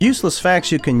Useless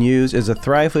Facts You Can Use is a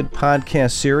Thrivehood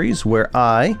podcast series where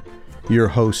I, your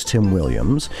host Tim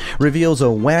Williams, reveals a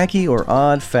wacky or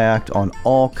odd fact on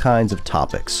all kinds of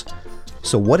topics.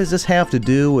 So what does this have to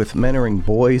do with mentoring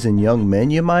boys and young men,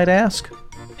 you might ask?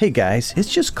 Hey guys,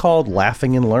 it's just called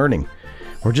laughing and learning.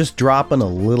 We're just dropping a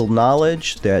little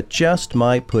knowledge that just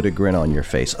might put a grin on your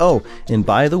face. Oh, and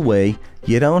by the way,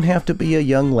 you don't have to be a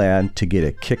young lad to get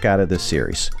a kick out of this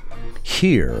series.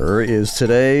 Here is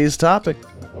today's topic.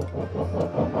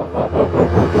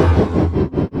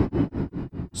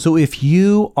 So if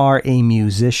you are a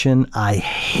musician, I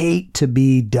hate to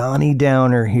be Donnie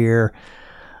Downer here,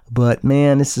 but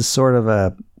man, this is sort of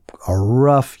a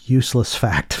rough, useless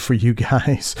fact for you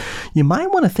guys. You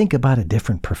might want to think about a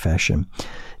different profession.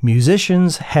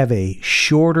 Musicians have a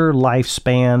shorter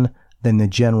lifespan than the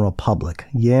general public.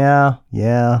 Yeah,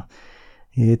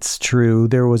 it's true.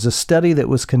 There was a study that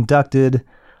was conducted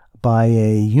by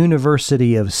a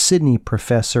University of Sydney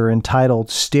professor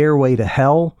entitled Stairway to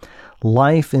Hell,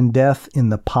 Life and Death in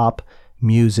the Pop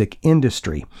Music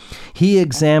Industry. He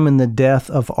examined the death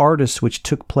of artists which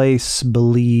took place,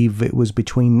 believe it was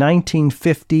between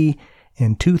 1950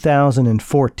 and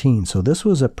 2014. So this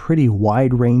was a pretty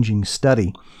wide-ranging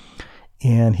study.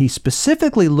 And he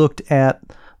specifically looked at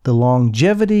the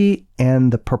longevity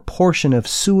and the proportion of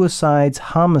suicides,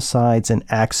 homicides, and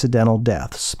accidental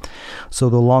deaths. So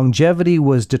the longevity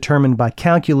was determined by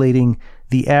calculating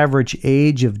the average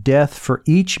age of death for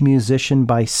each musician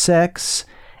by sex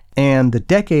and the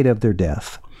decade of their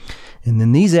death. And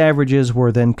then these averages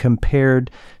were then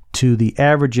compared to the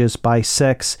averages by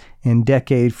sex and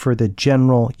decade for the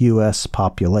general U.S.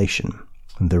 population.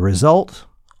 And the result,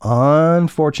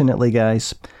 unfortunately,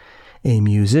 guys, a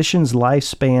musician's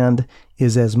lifespan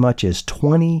is as much as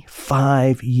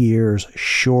 25 years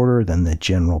shorter than the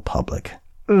general public.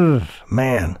 Ugh,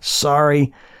 man,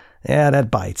 sorry. Yeah,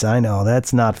 that bites. I know,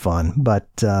 that's not fun. But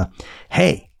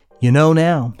hey, you know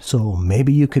now, so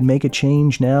maybe you could make a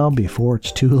change now before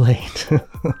it's too late.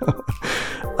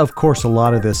 Of course, a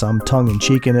lot of this I'm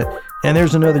tongue-in-cheek in it, and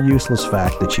there's another useless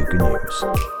fact that you can use.